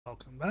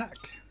Welcome back.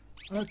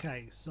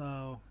 Okay,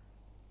 so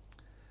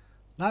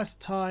last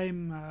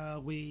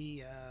time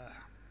we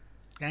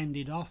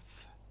ended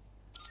off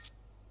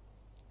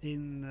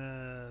in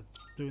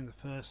doing the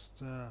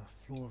first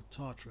floor of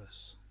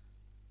Tartarus,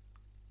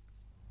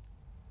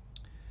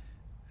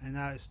 and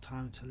now it's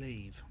time to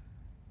leave.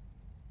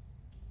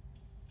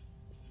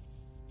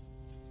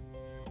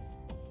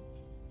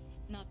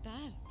 Not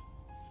bad.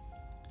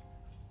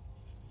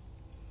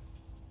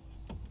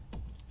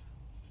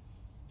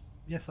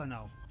 Yes, I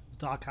know. The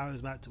dark hour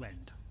is about to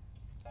end.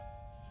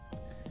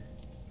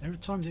 Every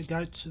time you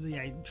go to the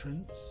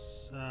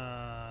entrance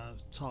of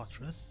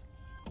Tartarus,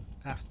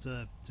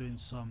 after doing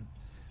some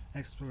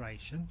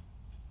exploration,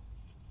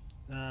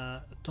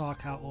 the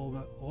dark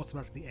hour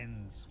automatically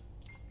ends.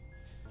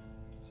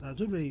 So it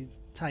doesn't really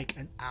take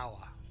an hour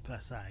per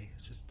se.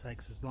 It just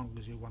takes as long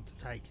as you want to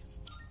take.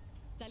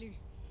 Salut.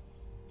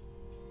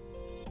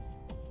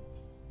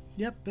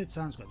 Yep, it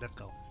sounds good. Let's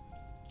go.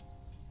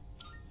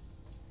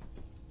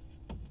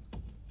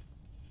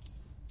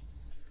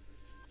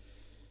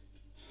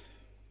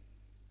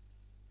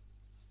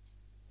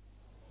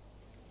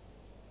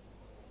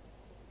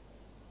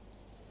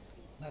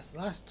 That's the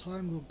last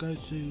time we'll go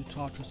to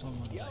Tartarus on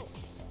Monday.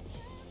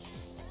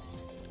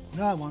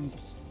 No,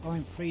 I'm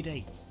in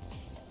 3D.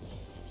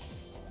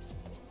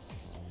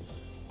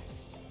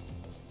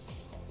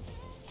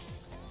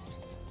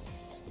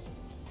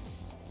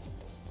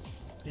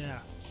 Yeah,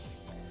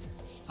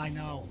 I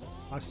know.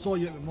 I saw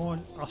you at the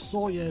morning. I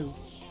saw you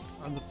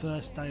on the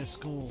first day of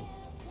school.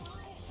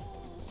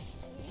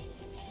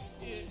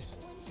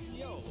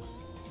 Yo.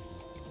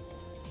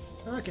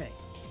 Okay.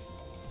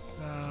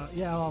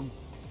 Yeah.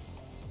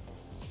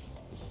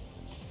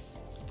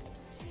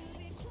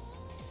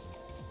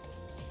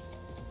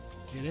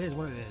 It is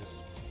what it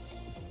is.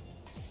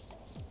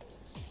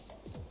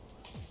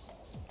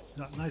 It's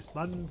got nice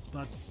buttons,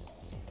 but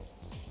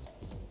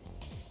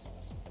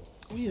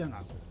we don't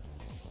know.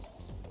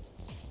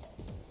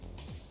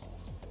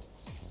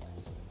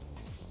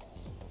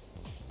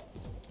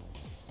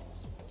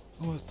 It's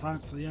almost time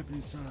for the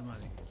opening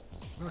ceremony.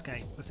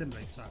 Okay,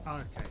 assembly. So,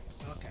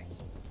 okay.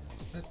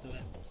 Let's do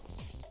it.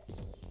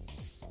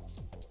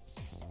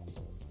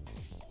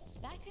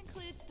 That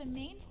concludes the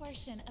main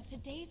portion of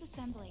today's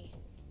assembly.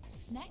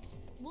 Next,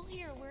 we'll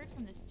hear a word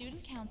from the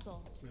Student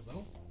Council. We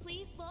will.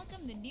 Please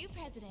welcome the new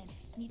president,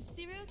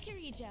 Mitsuru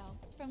Kirijo,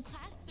 from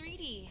Class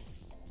 3D.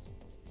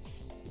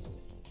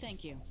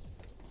 Thank you.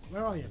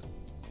 Where are you?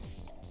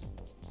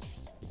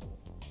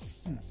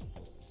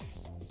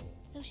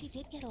 So she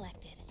did get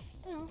elected.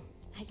 Well,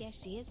 I guess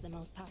she is the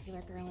most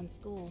popular girl in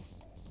school.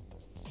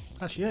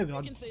 That's you, You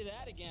man. can say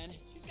that again.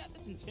 She's got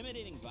this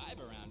intimidating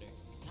vibe around her.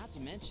 Not to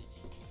mention,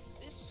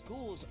 this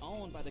school's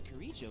owned by the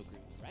Kirijo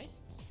group, right?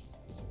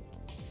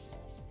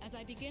 As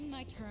I begin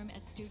my term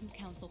as Student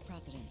Council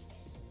President,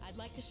 I'd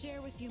like to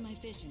share with you my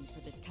vision for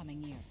this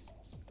coming year.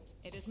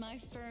 It is my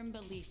firm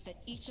belief that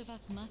each of us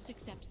must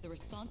accept the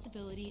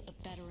responsibility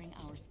of bettering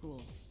our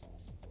school.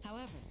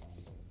 However,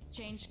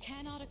 change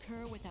cannot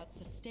occur without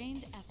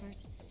sustained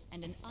effort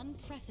and an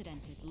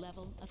unprecedented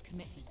level of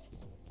commitment.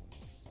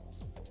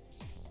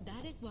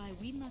 That is why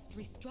we must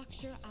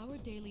restructure our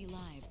daily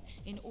lives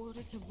in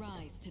order to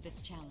rise to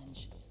this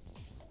challenge.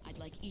 I'd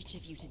like each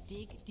of you to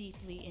dig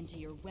deeply into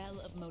your well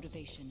of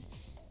motivation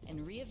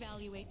and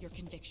reevaluate your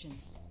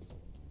convictions.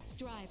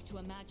 Strive to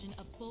imagine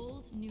a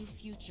bold new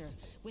future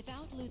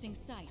without losing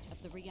sight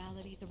of the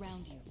realities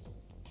around you.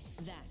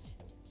 That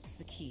is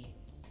the key.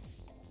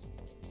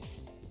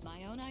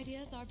 My own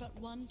ideas are but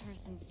one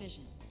person's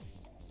vision.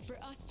 For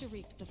us to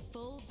reap the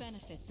full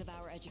benefits of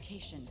our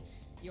education,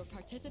 your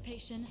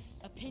participation,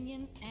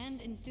 opinions,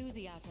 and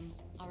enthusiasm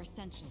are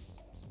essential.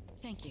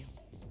 Thank you.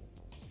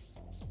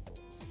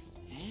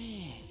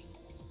 Dang,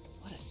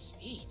 what a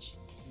speech.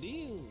 Do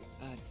you,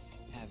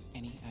 have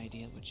any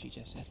idea what she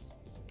just said?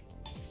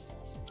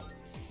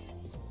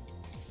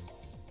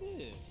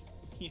 Dude,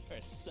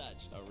 you're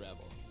such a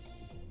rebel.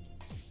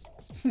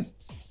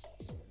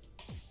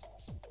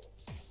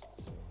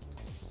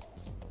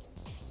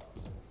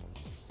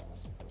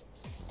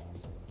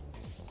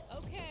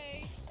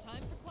 Okay,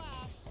 time for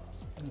class.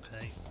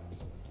 Okay.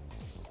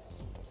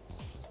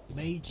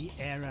 Meiji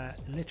era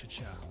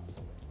literature.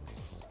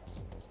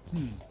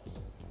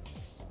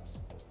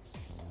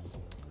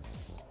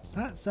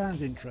 That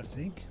sounds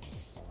interesting.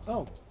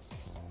 Oh.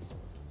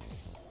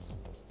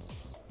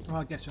 Well,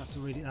 I guess we have to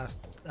read it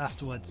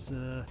afterwards.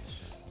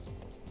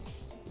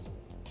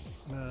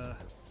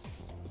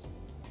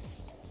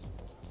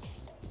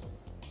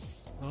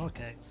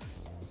 Okay.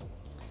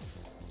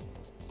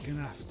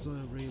 Gonna have to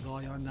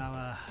rely on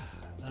our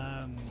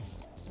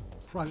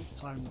throat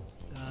time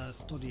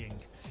studying.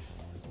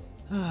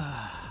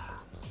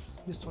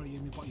 Just tell you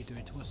what you're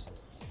doing to us.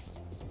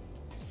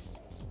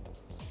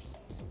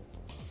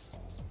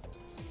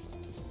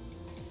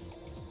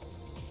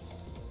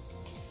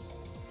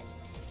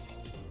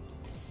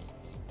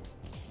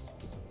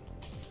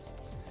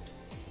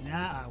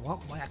 Now I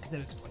want my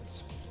academics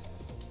points.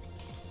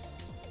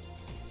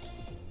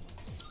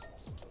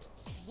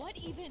 What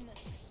even?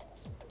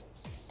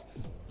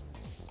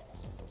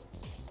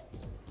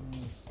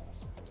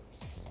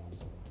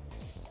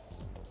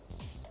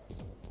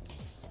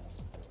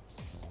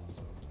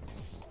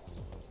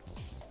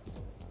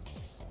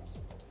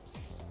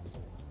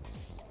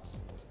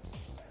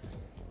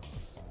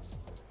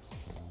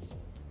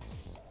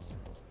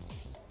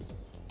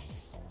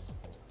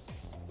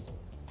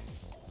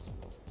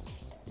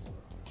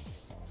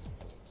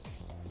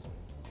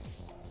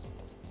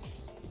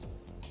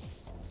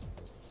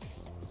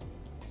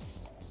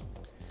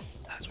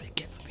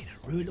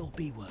 rude little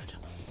B word.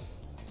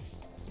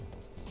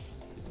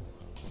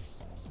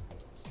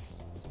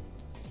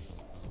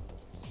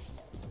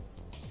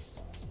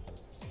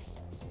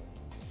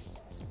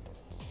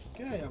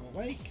 Okay, I'm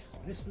awake,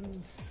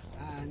 listened,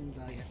 and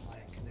I get my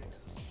connect.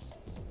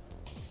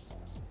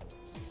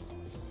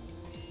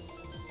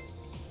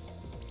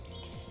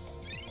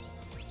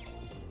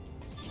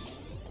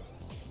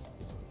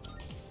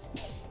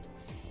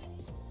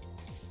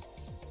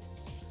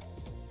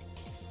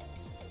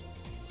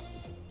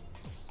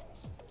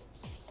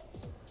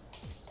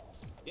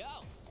 Yo,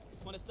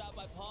 want to stop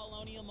by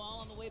Paulonia Mall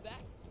on the way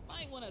back?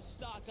 Might want to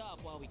stock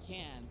up while we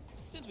can,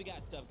 since we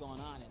got stuff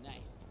going on at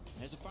night.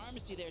 There's a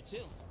pharmacy there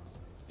too.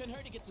 Couldn't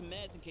hurt to get some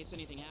meds in case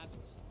anything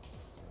happens.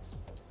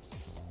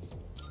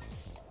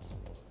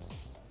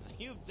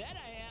 You bet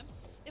I am.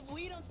 If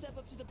we don't step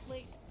up to the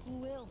plate, who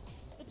will?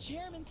 The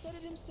chairman said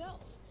it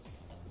himself.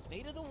 The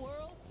fate of the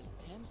world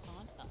depends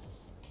on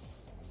us.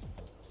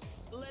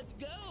 Let's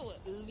go,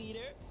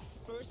 leader.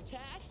 First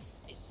task,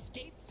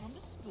 escape from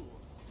the school.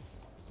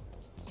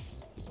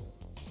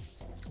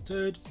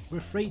 Dude, we're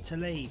free to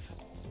leave.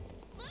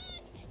 Look!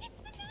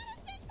 It's Sonata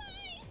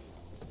Senpai!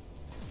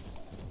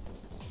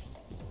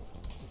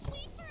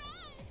 Wait for us!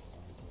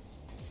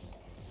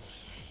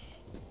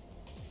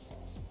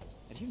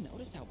 Have you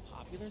noticed how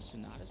popular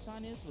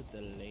Sonata-san is with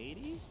the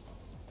ladies?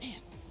 Man,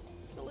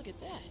 take a look at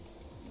that.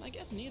 I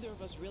guess neither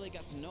of us really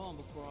got to know him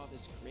before all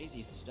this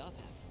crazy stuff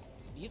happened.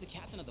 He's a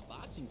captain of the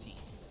boxing team.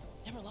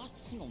 Never lost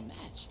a single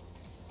match.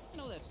 I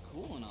know that's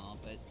cool and all,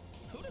 but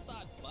who'd have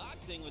thought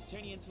boxing would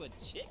turn you into a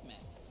chick man?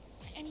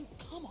 I mean,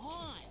 come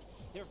on!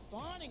 They're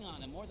fawning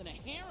on him more than a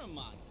harem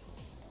manga.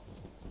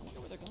 I wonder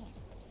where they're going.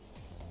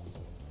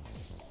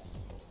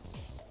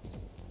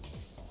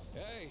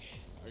 Hey,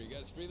 are you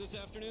guys free this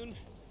afternoon?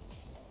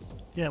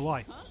 Yeah,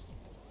 why? Huh?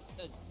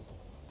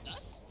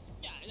 Us?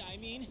 Yeah, I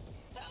mean,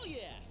 hell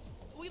yeah!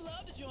 We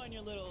love to join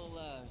your little,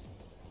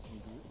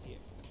 group here.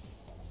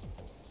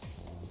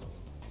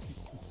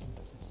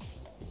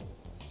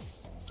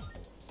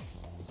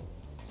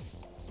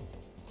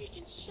 We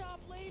can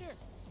shop later.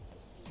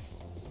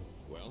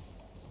 Well,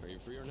 are you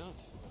free or not?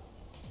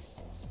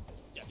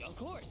 Yeah, of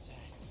course.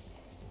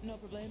 No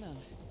problemo.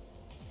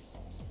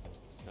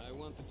 I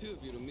want the two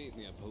of you to meet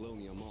me at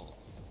Polonia Mall.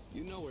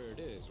 You know where it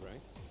is,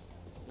 right?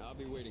 I'll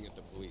be waiting at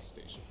the police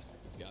station.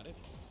 Got it?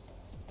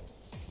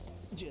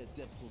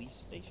 The police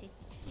station?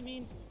 You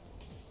mean,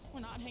 we're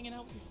not hanging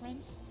out with your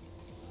friends?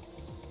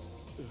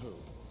 Who?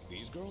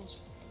 These girls?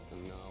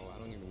 No, I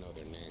don't even know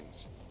their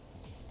names.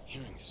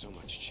 Hearing so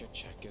much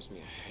chit-chat gives me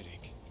a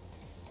headache.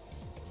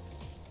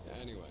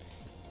 Anyway,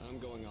 I'm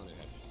going on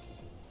ahead.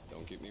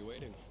 Don't keep me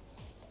waiting.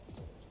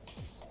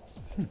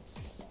 Wait!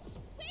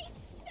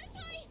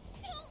 Senpai!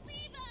 Don't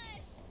leave us!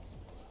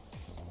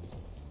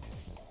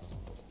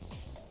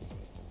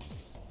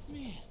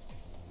 Man,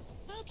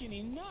 how can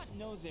he not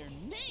know their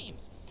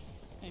names?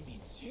 I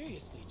mean,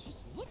 seriously,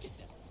 just look at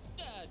them.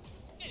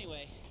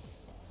 Anyway,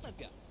 let's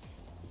go.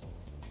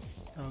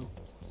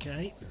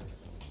 Okay.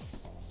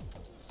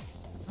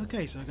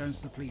 Okay, so we're going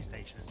to the police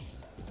station.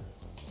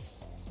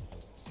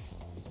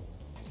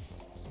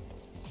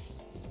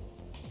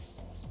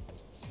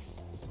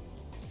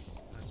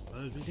 I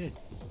suppose we did.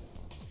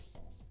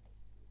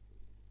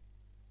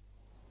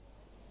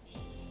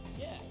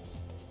 Yeah.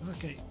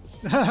 Okay.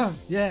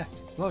 Yeah,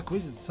 a lot of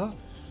quizzes, huh?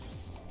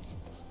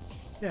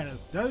 Yeah,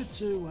 let's go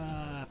to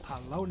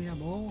Polonia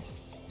Mall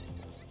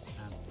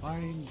and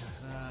find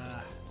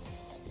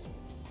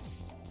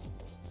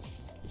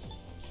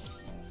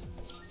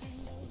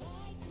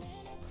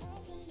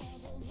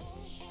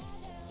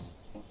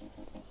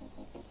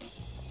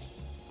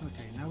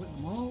okay, now at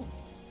the mall,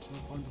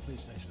 we'll find the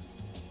police station.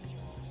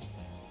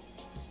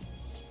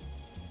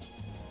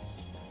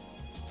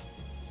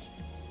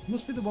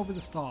 Must be the one with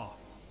the star.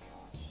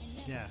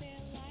 Yeah.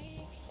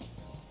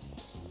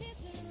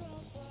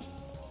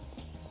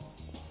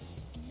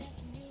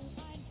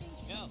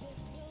 Go.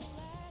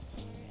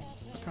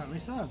 Apparently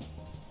so.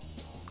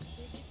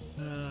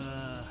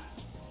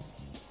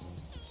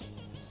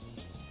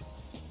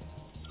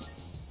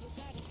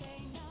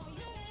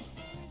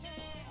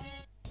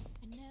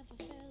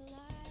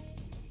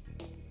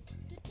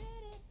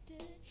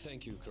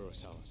 Thank you,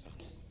 Kurosawa-san.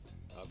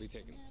 I'll be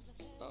taking this.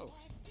 Oh,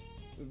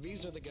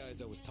 these are the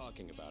guys I was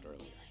talking about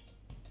earlier.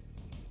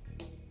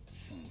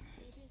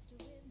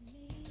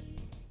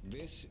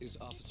 This is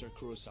Officer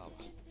Kurosawa.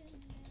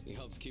 He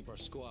helps keep our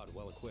squad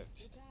well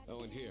equipped.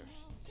 Oh, and here,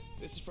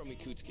 this is from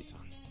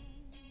Ikutsuki-san.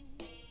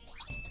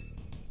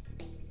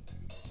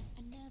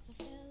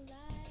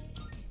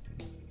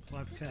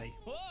 5k.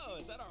 Whoa,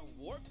 is that our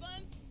war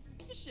funds?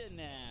 You shouldn't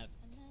have.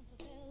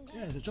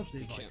 Yeah, the job's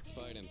You invite. can't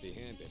fight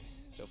empty-handed,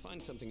 so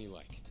find something you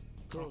like.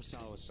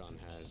 Kurosawa-san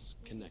has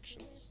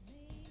connections.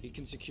 He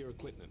can secure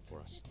equipment for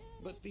us.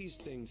 But these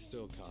things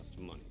still cost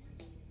money.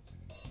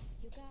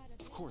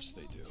 Of course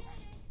they do.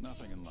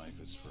 Nothing in life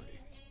is free.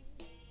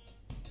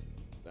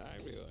 I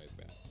realize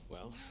that.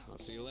 Well, I'll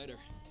see you later.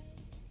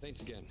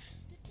 Thanks again.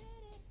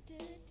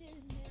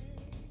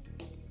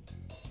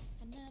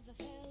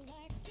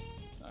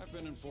 I've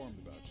been informed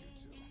about you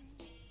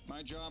two.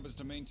 My job is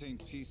to maintain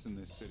peace in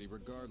this city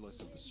regardless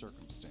of the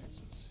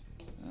circumstances.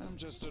 I'm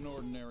just an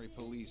ordinary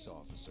police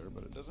officer,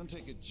 but it doesn't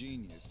take a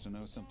genius to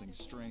know something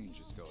strange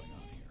is going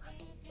on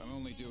here. I'm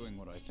only doing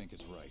what I think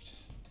is right.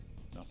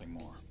 Nothing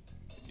more.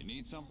 If you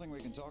need something, we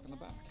can talk in the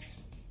back.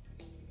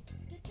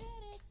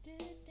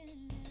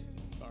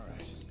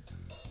 Alright.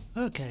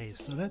 Okay,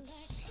 so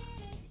let's...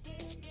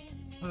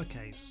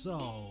 Okay,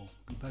 so...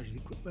 Compose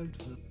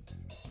equipment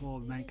for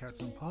the main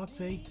character and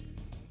party.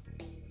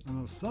 And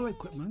I'll sell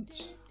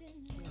equipment.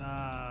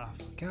 For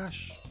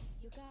cash.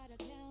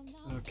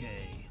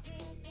 Okay.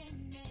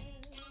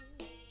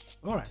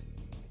 Alright.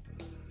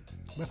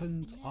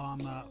 Weapons,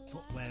 armor,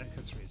 footwear,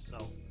 accessories.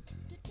 So,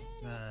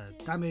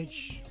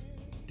 damage,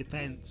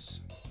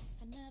 defense,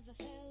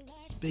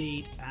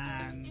 speed,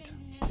 and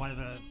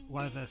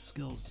whatever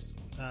skills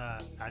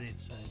added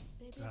to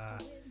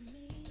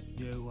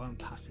you want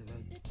passive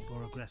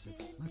or aggressive.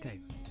 Okay.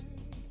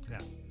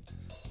 Yeah.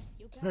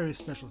 Very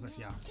special, but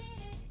yeah.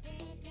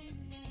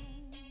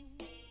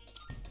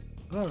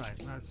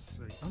 Alright, let's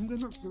see. I'm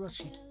gonna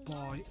actually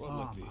buy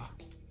armor.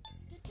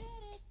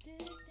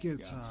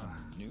 Got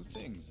some new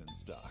things in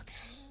stock.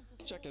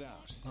 Check it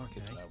out.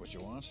 Okay. Is that what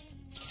you want?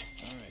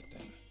 Alright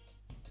then.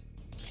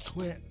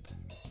 Equip.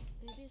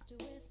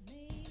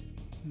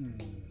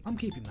 I'm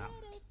keeping that.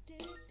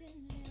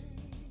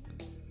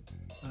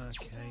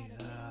 Okay,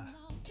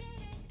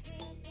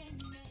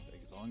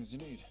 Take as long as you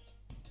need.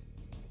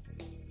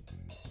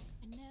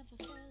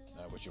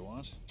 That what you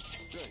want?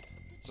 Great.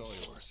 It's all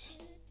yours.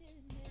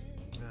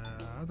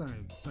 I don't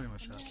know very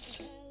much that.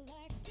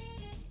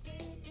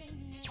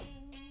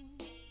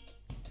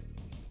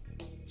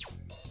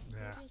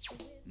 Yeah.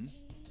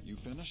 You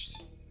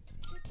finished?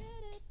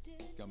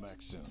 Come back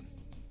soon.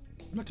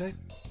 Okay. I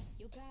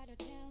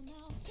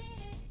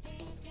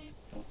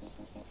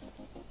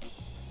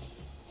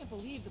can't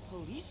believe the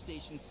police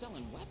station's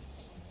selling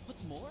weapons.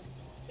 What's more,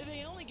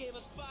 they only gave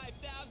us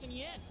 5,000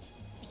 yen.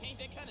 Ain't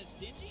that kind of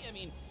stingy? I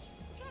mean,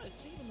 we're kind of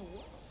saving the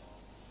world.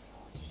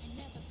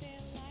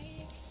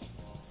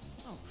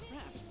 Oh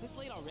crap, it's this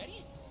late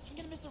already? I'm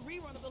gonna miss the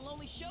rerun of The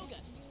Lonely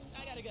Shogun.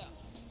 I gotta go.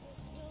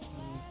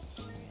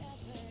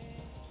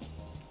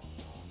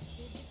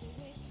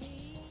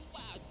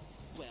 Wow,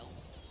 well,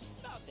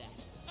 about that.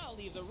 I'll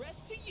leave the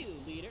rest to you,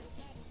 leader.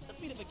 Let's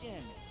meet up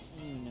again.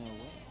 No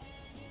way.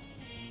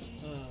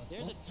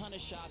 There's a ton of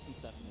shops and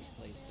stuff in this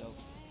place, so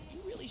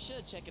you really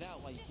should check it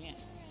out while you can.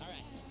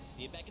 Alright,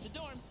 see you back at the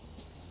dorm.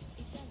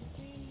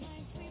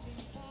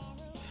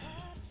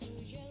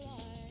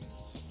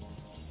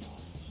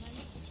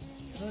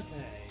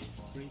 Okay,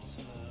 free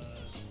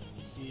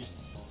to use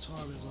the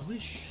time as I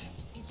wish.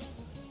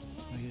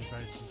 I get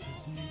various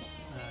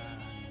offices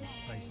and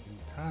spaces in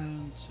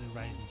town to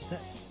raise my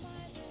stats.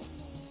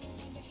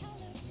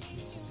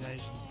 This is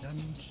engaged in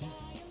damage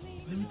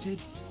limited.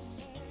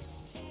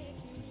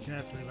 Be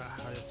careful about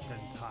how you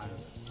spend time.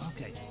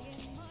 Okay.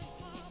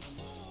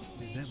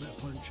 There's never a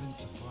function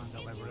to find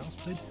out what everyone else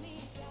did.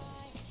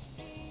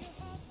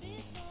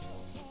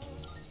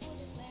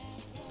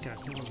 Okay,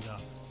 let's see what we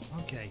got.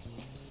 Okay.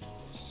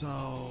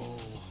 So,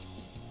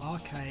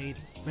 arcade,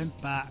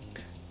 went back,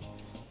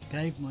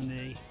 gave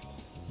money,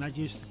 made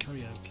use of the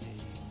karaoke,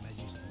 made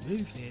use of the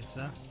movie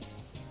theatre,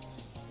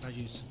 made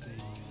use of the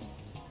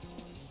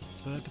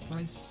burger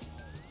place,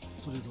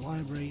 studied the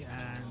library,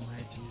 and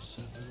made use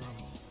of the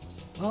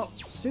well,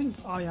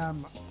 since I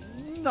am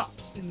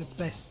not in the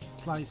best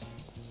place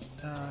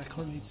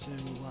currently to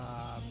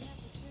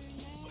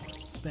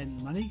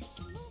spend money,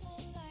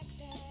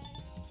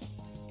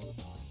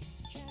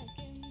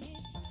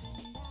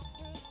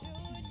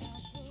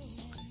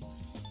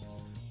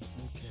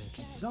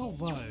 sell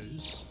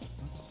those.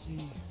 Let's see.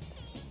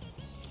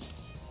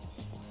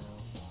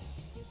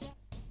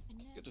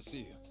 Good to see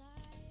you.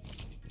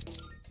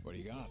 What do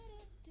you got?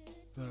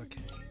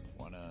 Okay.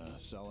 Wanna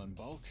sell in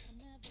bulk?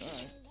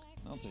 Alright,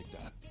 I'll take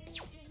that.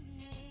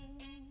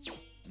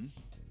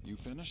 You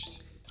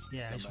finished?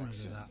 Yeah, I just want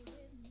to do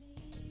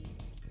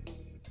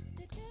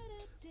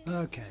that.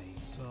 Okay,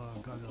 so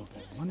I've got a little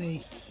bit of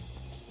money.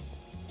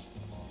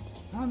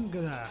 I'm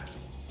gonna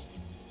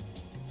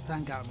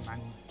thank out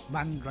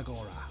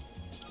Mandragora.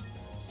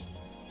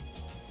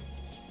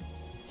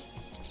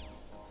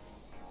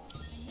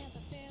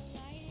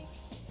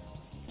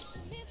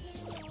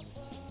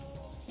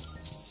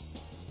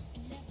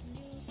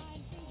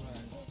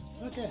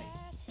 Okay.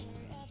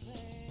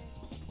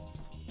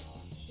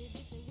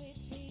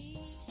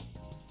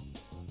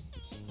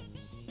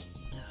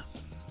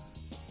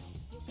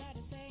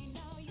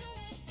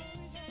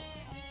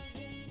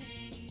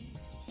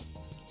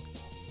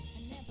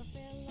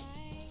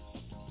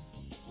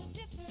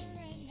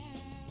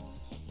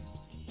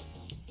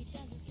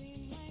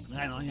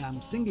 And I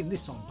am singing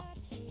this song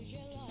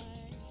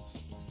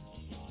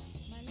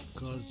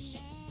because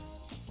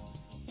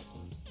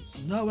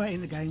nowhere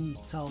in the game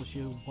tells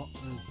you what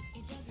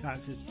the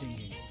character's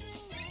singing.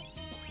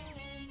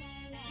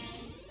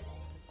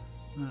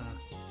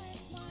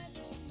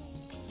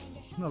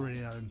 Not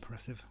really that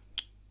impressive.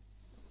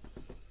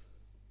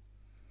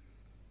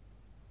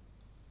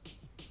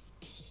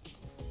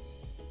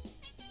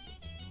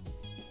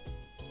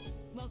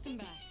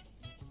 Welcome back.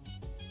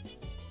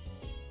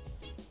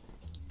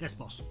 Yes,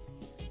 boss.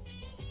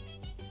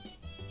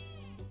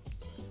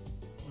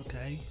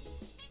 Okay.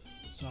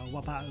 So,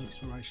 what about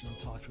exploration on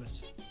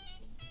Tartarus?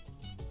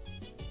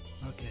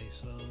 Okay,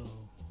 so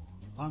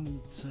I'm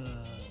to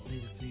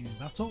lead the team in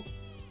battle.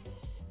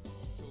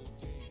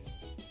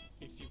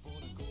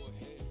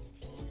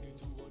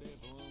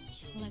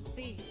 Let's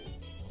see.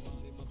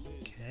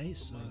 Okay,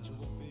 so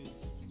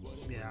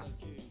yeah.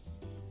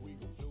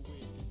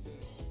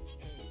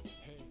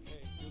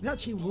 We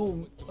actually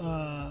will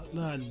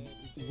learn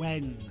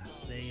when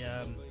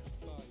the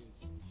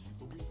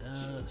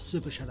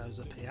super shadows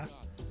appear.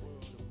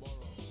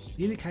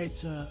 The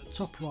indicator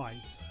top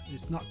right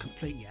is not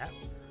complete yet,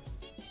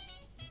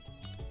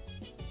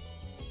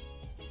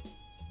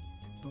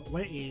 but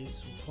when it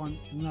is, we'll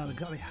know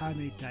exactly how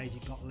many days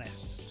you've got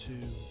left to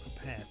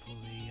prepare for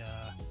the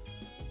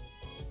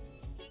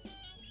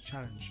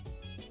challenge.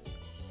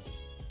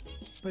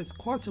 But it's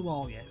quite a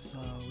while yet, so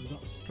we've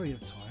got plenty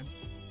of time.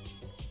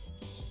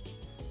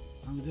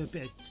 I'm going to do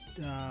a bit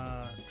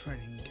of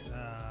training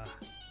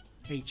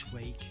each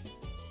week.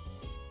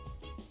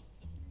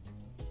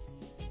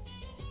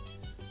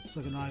 So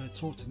I can either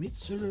talk to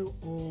Mitsuru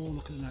or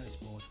look at the notice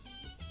board.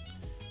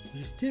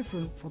 Which is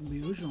different from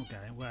the original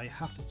game where you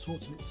have to talk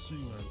to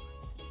Mitsuru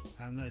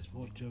and the notice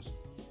board just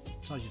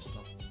tells you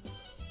stuff.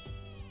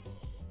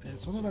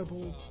 It's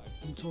unavailable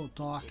until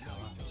dark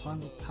hour. Time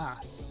will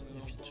pass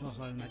if you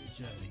try to make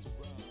the journey.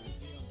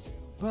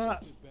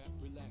 But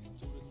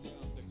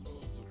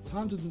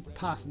time doesn't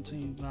pass until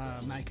you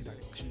make an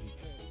action.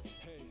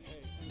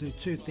 Do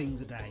 2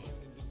 things a day.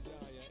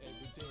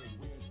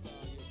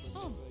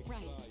 Oh,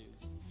 right.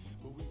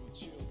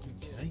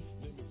 Okay.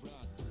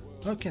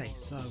 Okay,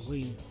 so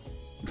we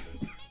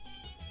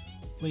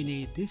we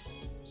need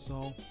this.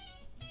 So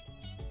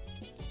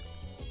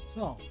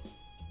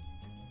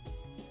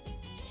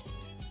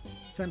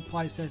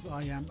Senpai says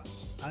I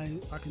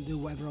can do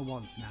whatever I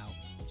want now.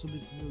 So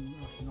this is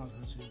not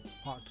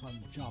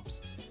part-time jobs.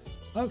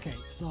 Okay,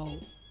 so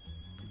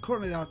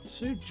currently there are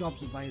 2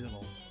 jobs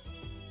available.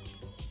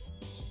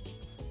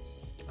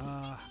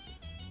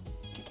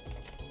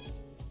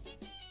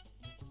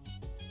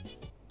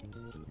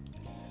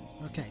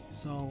 Okay,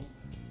 so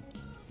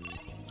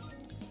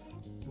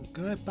we'll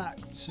go back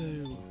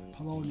to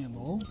Polonia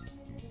Mall.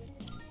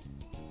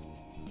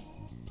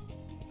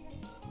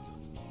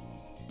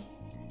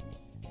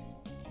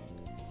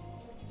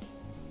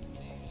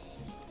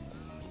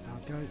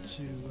 I'll go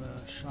to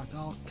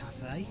Chagall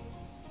Cafe.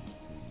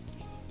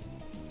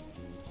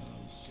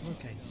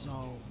 Okay,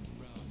 so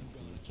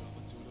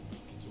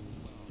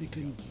you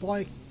can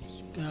buy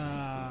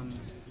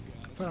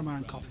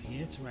pheromone coffee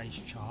here to raise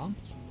charm.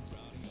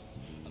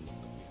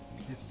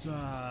 It's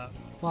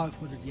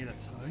 500 yen a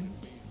time,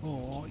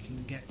 or you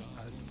can get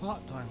a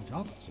part-time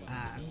job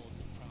and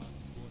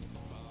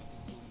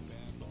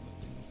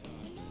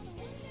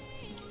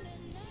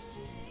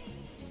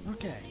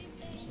okay,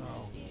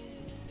 so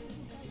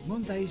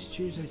Mondays,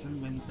 Tuesdays and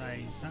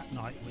Wednesdays at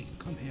night we can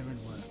come here and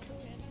work.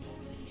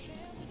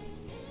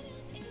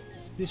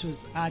 This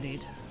was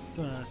added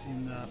first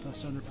in the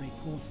Persona 3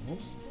 Portable.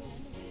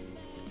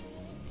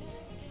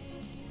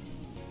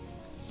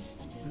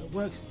 But it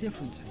works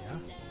different here.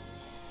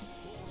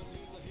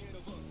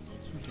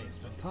 Okay, it's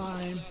the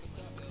time.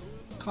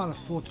 Can't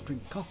afford to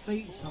drink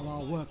coffee, so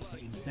I'll work for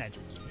it instead.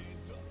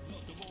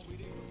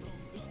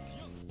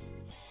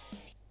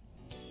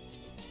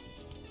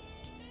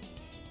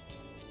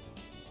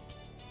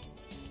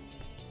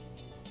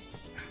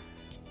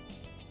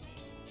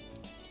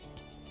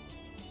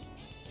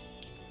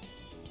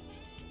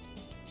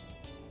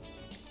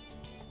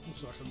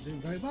 Looks like I'm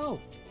doing very well,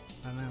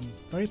 and I'm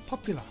very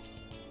popular.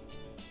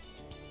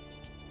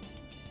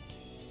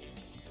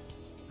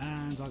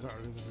 And I got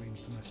rid of the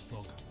infamous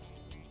bug.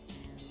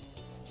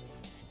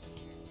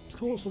 It's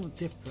called something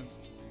different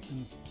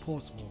in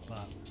Portable,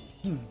 but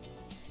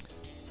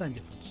same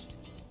difference.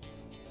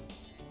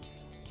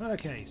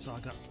 Okay, so I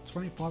got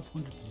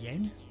 2,500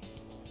 yen.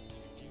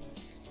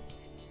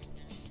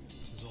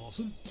 This is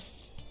awesome.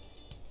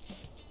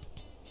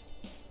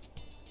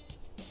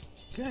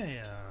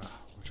 Okay,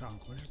 my charm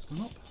quotient's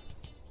gone up.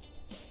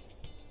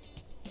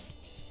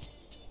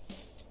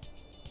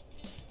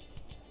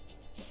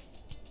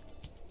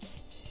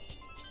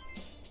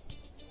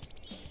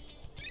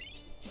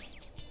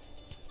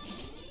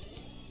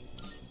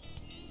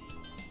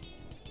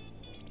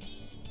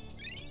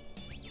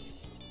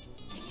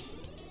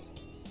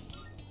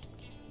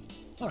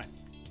 Alright.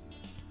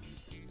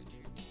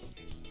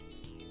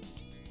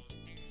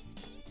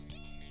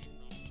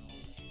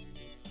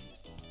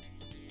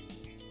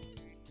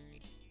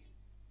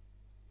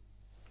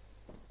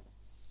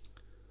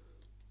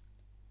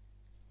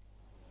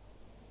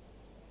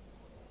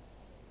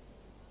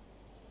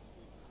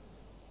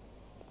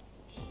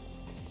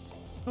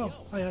 Oh,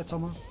 hiya,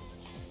 Tomo.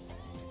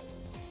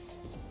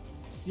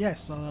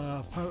 Yes,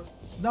 no,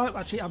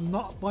 actually, I'm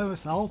not by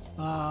myself.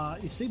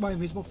 You see my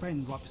invisible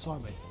friend right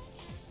beside me.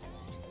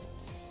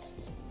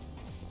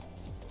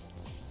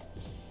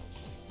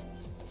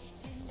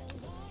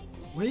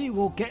 We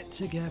will get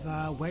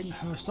together when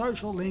her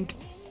social link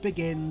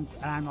begins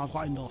and I've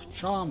got enough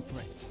charm for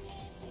it.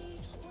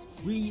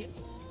 We...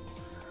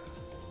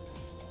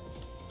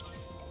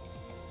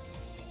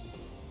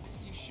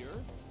 You sure?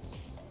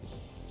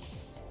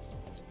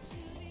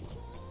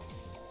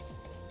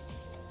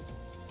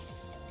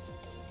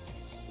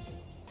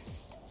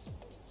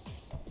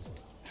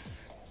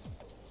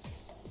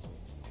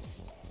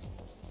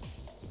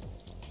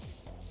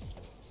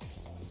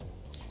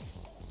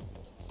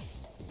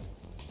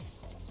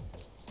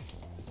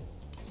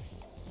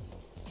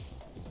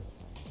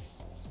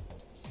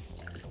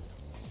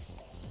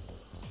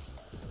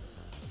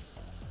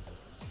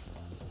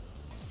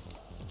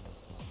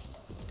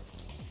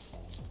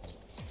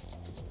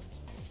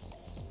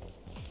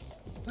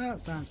 That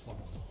sounds fun.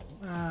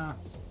 I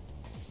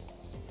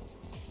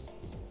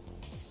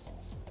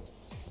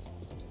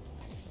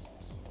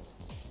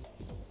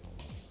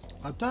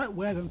don't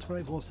wear them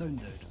 24/7,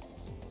 dude.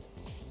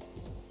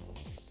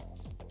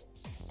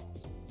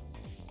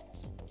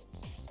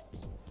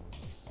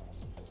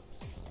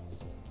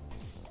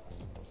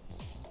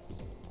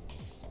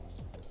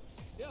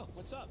 Yo,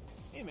 what's up?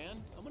 Hey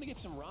man, I'm gonna get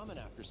some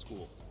ramen after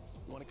school.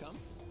 You wanna come?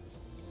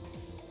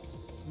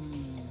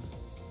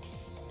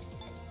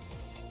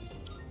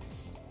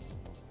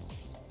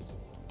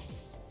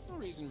 No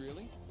reason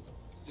really.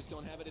 Just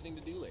don't have anything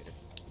to do later.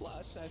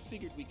 Plus, I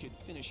figured we could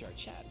finish our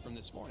chat from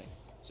this morning.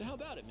 So how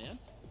about it, man?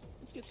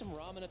 Let's get some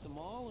ramen at the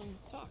mall and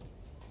talk.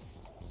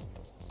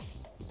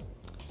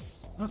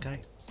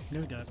 Okay,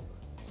 here we go.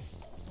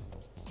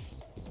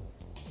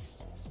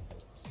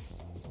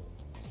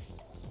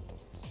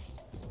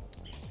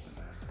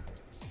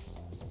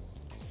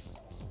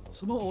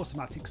 Some are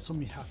automatic, some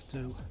you have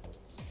to.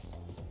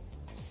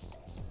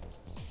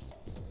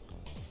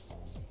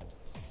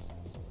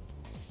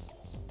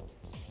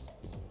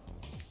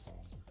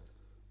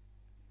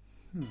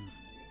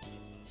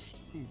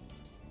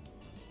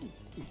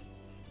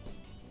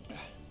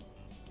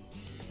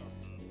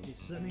 He's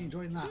certainly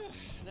enjoying that.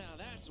 Now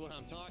that's what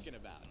I'm talking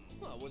about.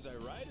 Well, was I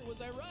right or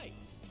was I right?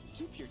 The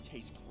soup here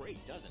tastes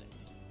great, doesn't it?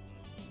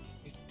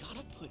 We've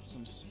gotta put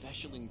some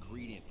special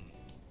ingredient in it.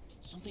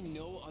 Something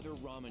no other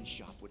ramen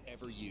shop would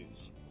ever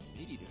use.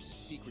 Maybe there's a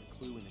secret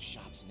clue in the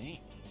shop's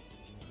name.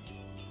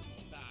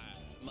 Ah,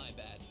 my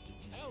bad.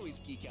 I always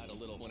geek out a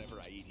little whenever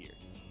I eat here.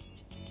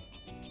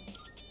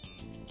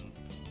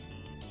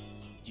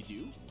 You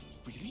do?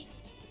 Really?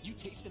 You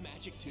taste the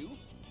magic too?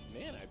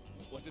 Man, I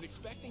wasn't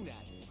expecting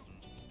that.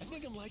 I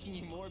think I'm liking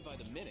you more by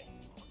the minute.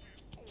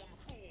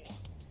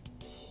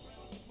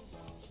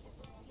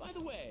 By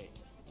the way,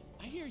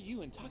 I hear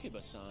you and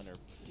Takeba-san are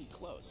pretty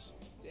close.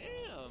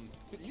 Damn,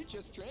 you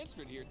just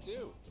transferred here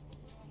too.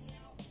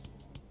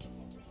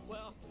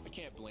 Well, I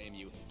can't blame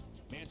you.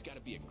 Man's gotta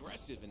be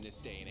aggressive in this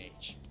day and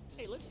age.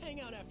 Hey, let's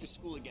hang out after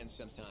school again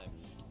sometime.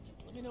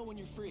 Let me know when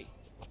you're free.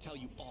 I'll tell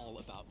you all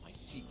about my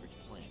secret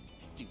plan.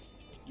 Dude,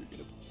 you're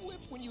gonna flip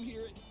when you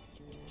hear it.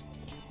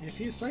 If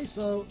you say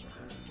so.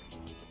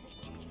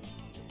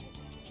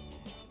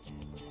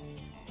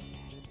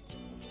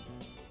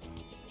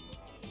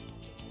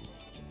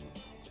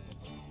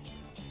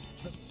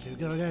 Here we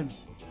go again.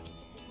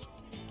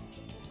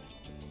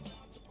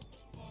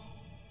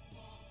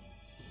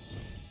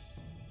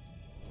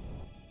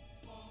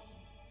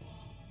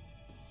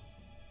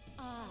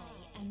 I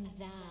am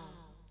thou.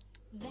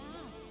 Thou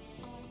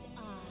art I.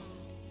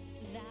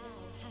 Thou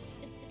hast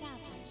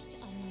established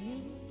a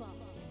new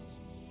bond.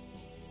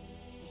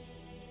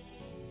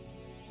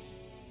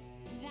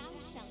 Thou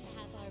shalt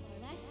have our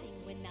blessing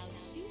when thou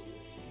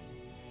choosest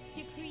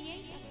to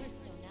create a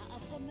persona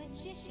of the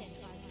magician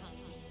archon.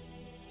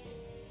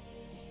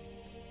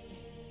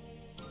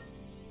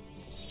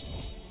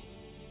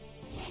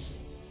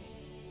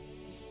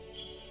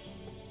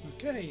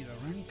 Okay, the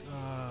rank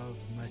of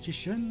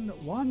Magician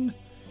 1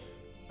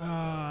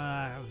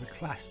 the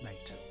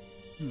classmate.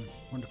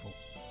 Wonderful.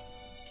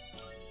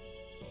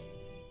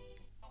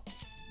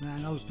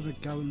 Man, I was going to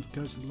go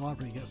to the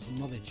library and get some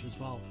knowledge as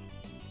well.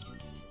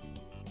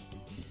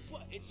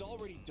 What, it's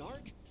already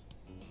dark?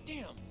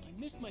 Damn, I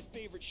missed my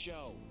favorite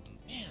show.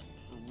 Man,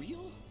 for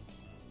real?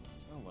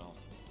 Oh well.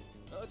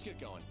 Let's get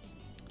going.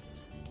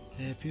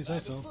 If you say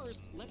so. But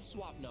first, let's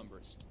swap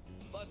numbers.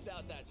 Bust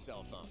out that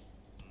cell phone.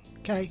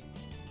 Okay.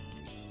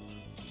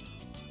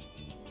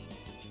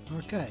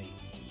 Okay.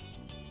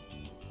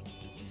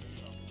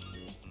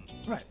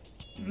 Right,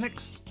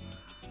 next.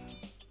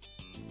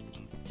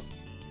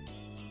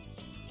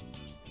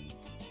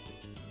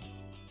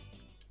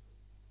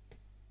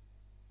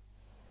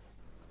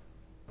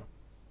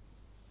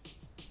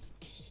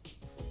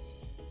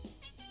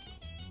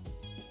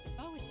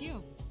 Oh, it's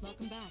you.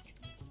 Welcome back.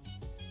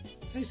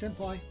 Hey,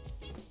 Senpai.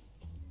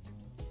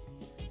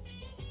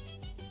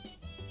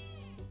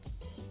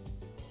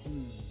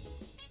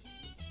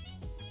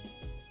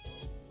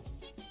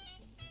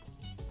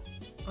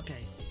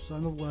 Okay, so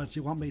in other words,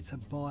 you want me to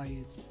buy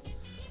it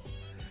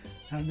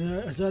and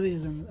as early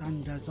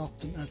and as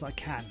often as I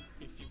can.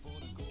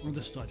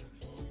 Understood.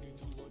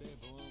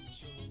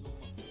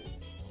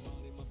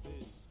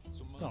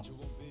 Oh.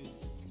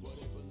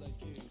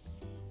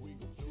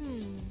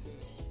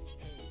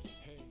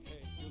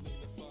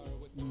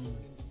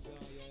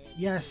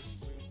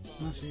 yes,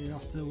 actually you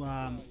have to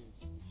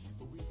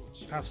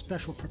have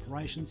special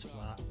preparations for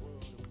that.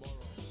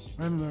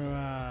 I remember,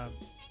 I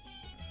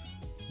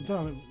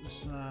don't know, it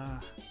was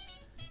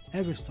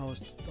Everest I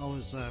was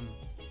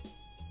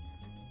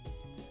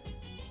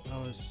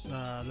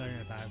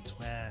learning about,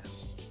 where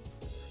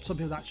some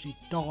people actually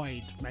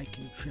died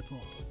making the trip up.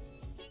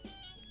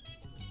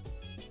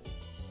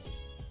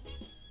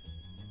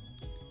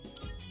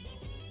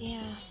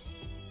 Yeah.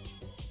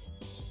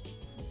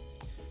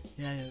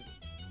 Yeah,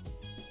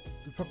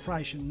 the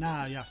preparation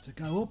now, you have to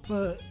go up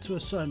to a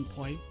certain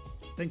point,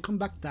 then come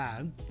back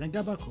down, then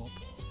go back up.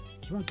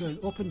 Keep on going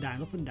up and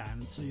down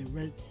until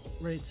you're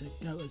ready to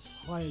go as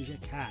high as you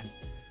can.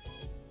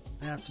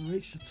 You have to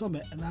reach the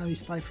summit and only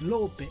stay for a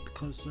little bit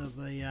because of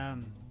the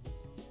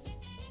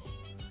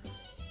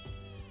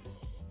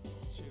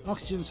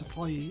oxygen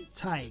supply you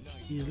take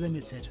is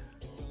limited.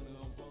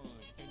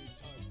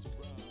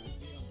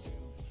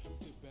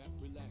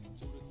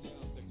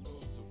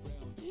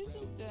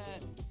 Isn't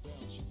that...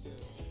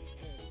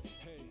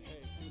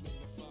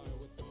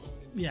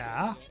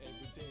 Yeah.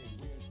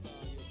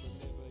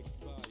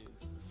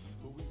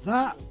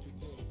 That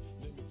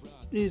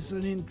is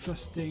an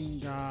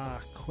interesting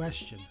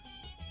question.